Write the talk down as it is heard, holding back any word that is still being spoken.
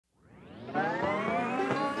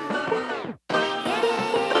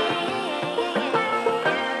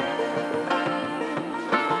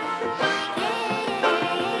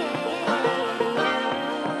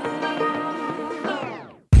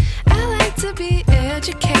be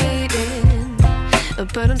educated,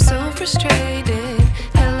 but I'm so frustrated.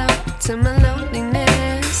 Hello to my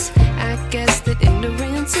loneliness. I guess that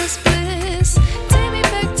ignorance is bliss. Take me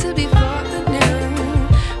back to before I knew.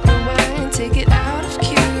 Rewind, take it out of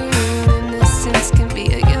cue. Innocence can be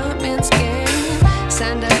a young man's game.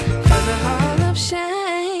 Signed up for the hall of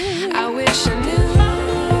shame. I wish I knew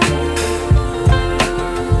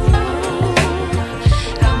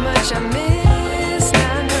how much I miss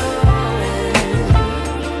not knowing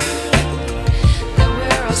that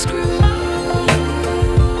we're all screwed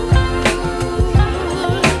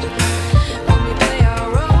when we play our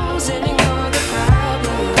roles and ignore the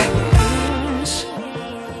problems.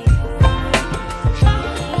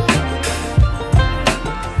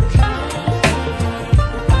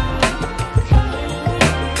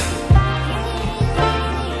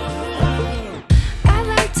 I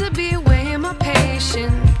like to be away in my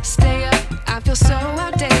patience. Stay up, I feel so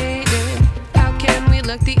outdated. How can we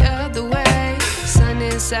look the other way? Sun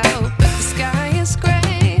is out, but the sky is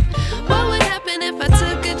gray. What would happen if I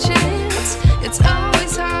took a chance? It's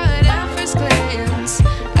always hard at first glance.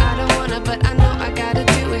 I don't wanna, but I know I gotta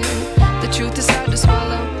do it. The truth is hard to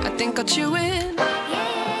swallow, I think I'll chew it.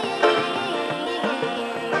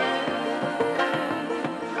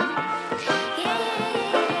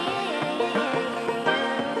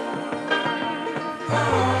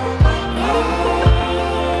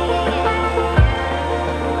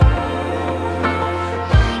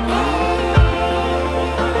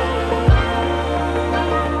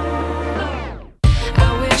 I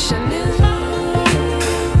wish I knew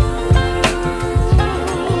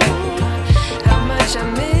how much I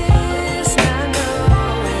miss not knowing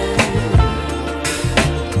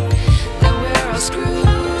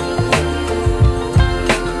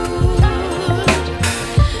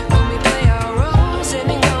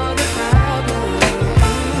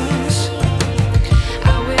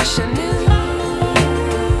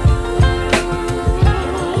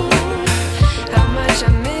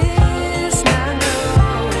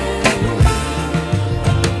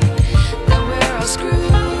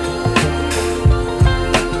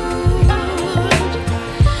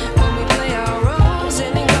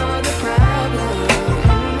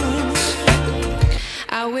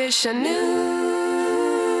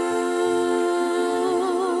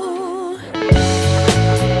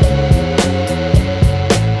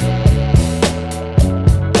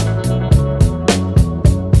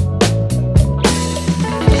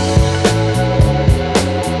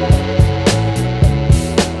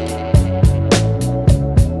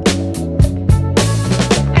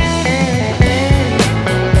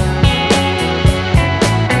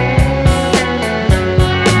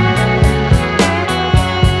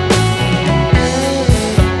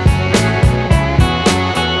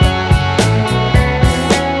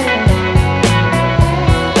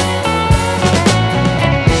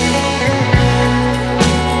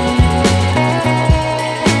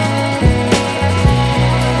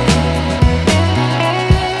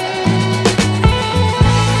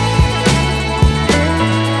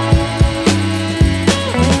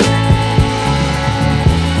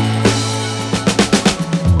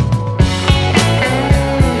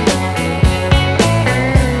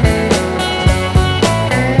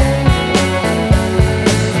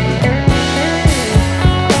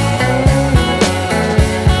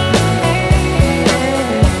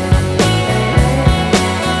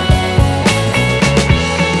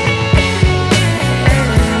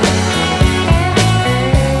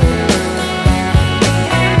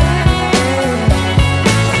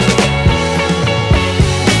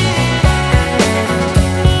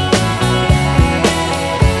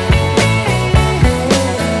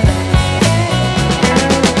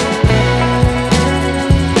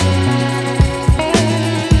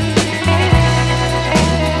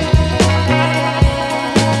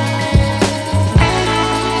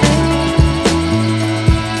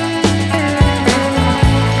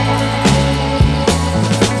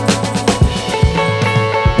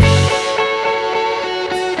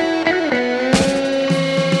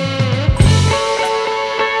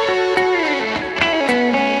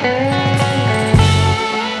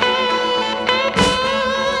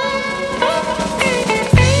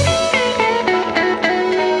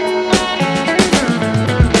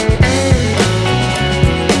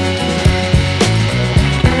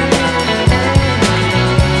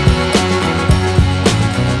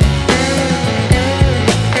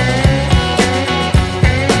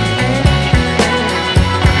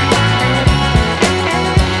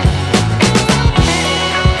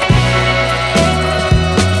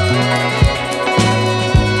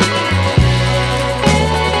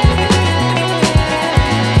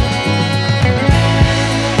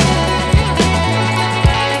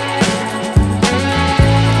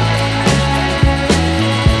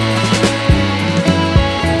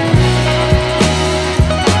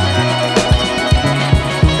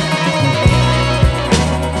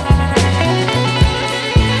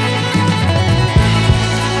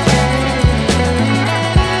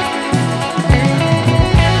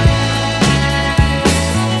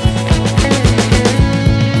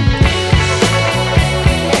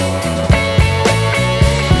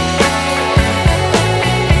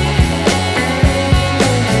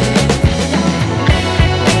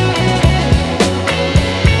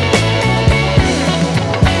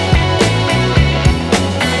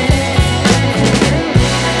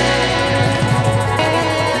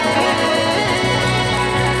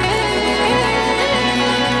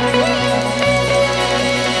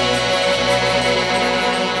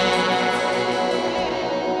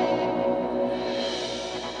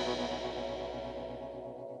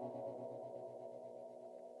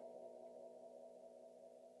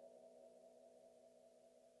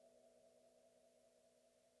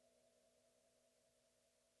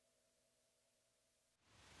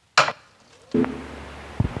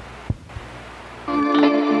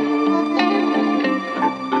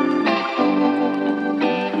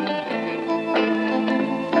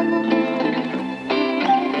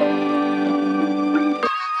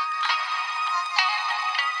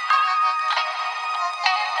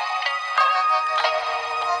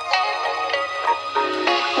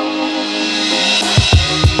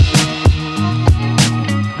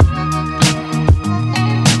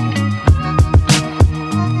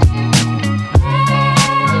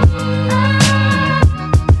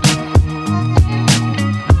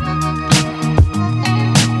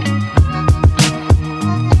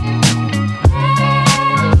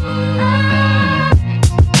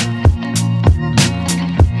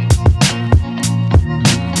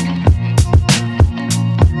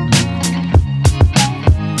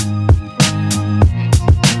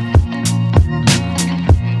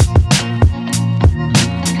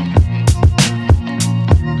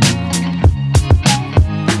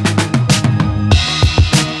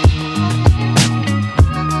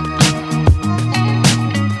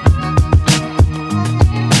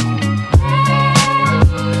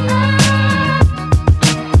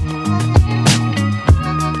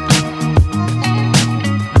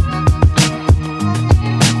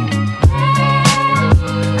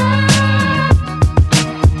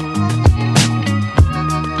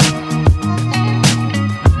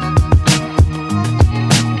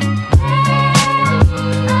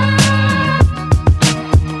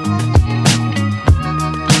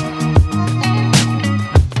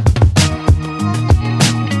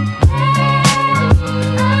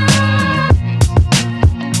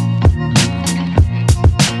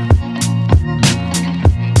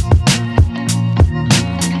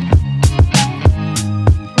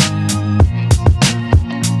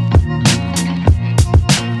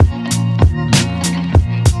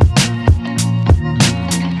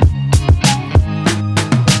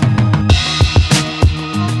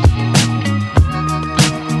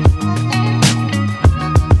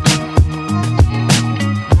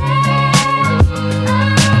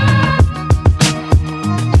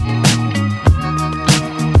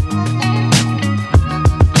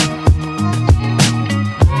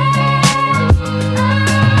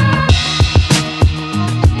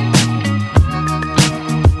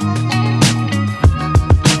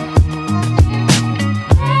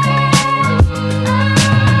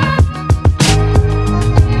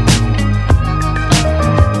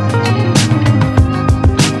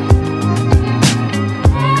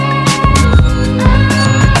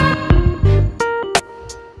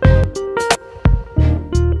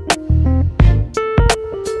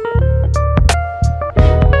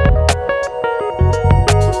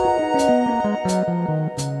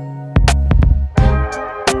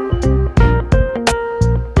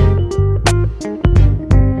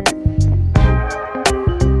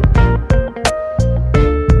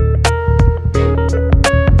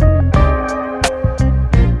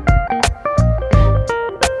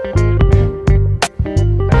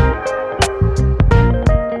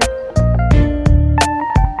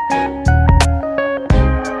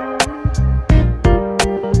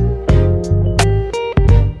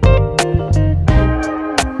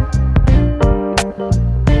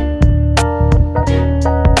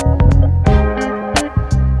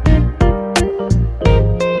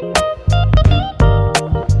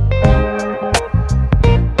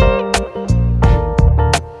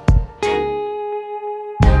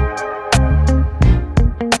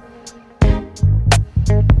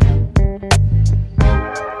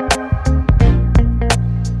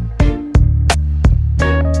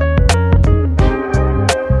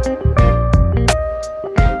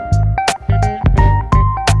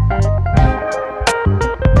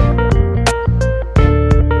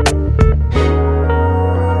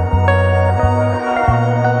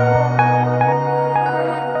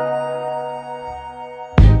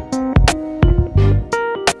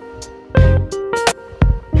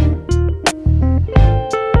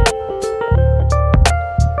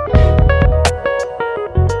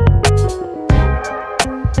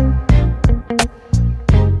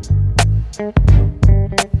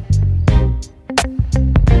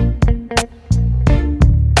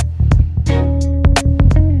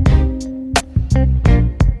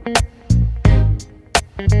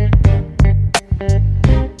Thank